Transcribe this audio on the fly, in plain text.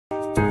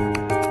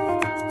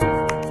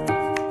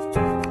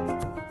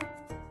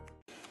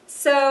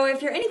So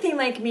if you're anything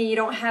like me, you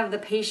don't have the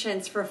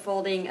patience for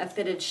folding a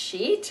fitted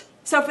sheet.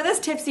 So for this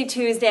Tipsy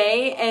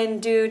Tuesday,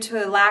 and due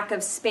to a lack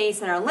of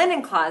space in our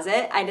linen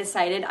closet, I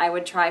decided I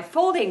would try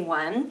folding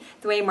one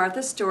the way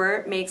Martha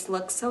Stewart makes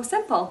look so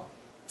simple.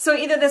 So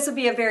either this will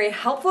be a very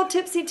helpful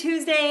Tipsy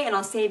Tuesday and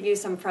I'll save you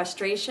some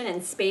frustration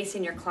and space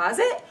in your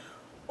closet,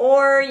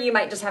 or you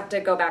might just have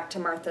to go back to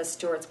Martha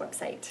Stewart's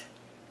website.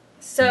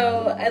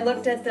 So I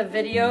looked at the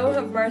video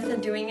of Martha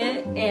doing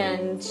it,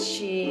 and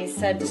she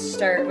said to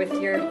start with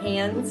your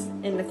hands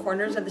in the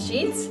corners of the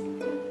sheets.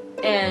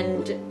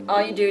 And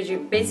all you do is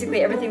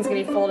basically everything's going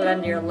to be folded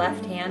under your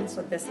left hand,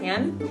 so this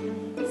hand.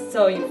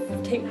 So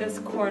you take this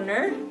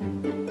corner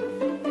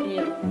and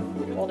you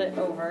fold it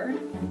over.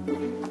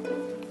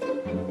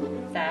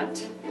 That.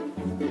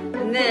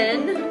 And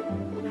then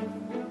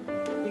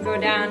you go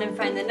down and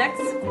find the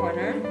next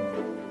corner.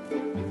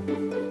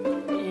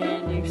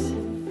 And you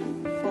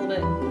fold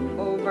it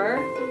over.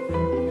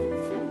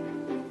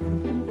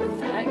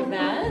 Like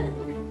that.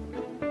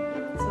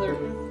 So they're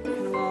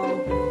kind of all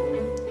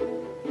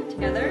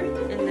together,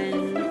 and then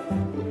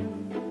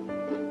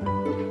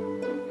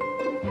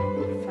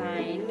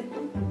find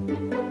the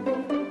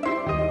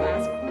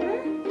last corner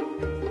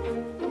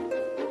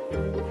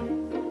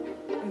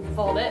and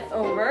fold it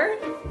over.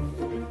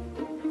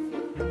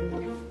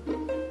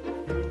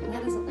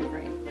 That doesn't look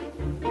right.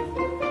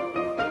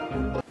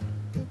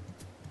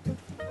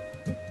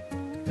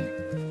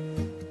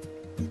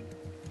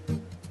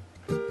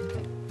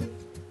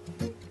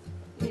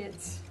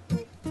 It's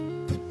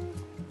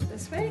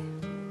this way?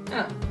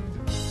 Oh.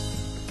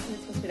 It's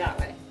supposed to be that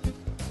way.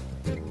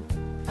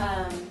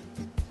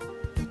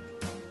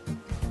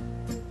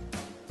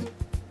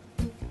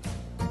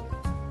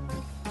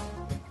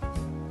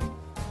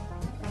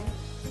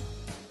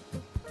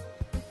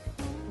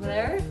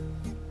 There.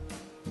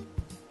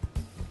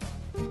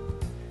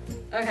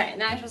 Okay,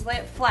 now I just lay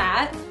it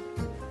flat.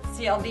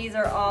 See how these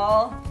are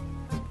all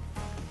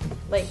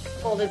like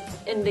folded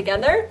in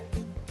together?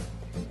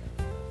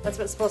 That's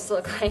what it's supposed to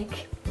look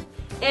like.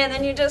 And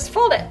then you just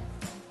fold it.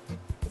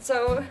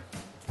 So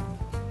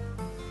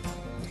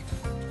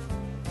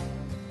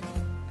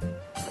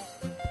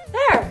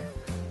there.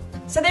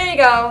 So there you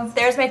go.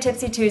 There's my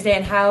Tipsy Tuesday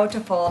on how to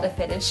fold a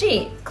fitted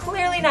sheet.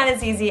 Clearly not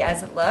as easy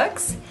as it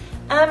looks.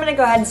 I'm going to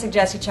go ahead and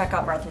suggest you check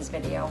out Martha's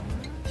video.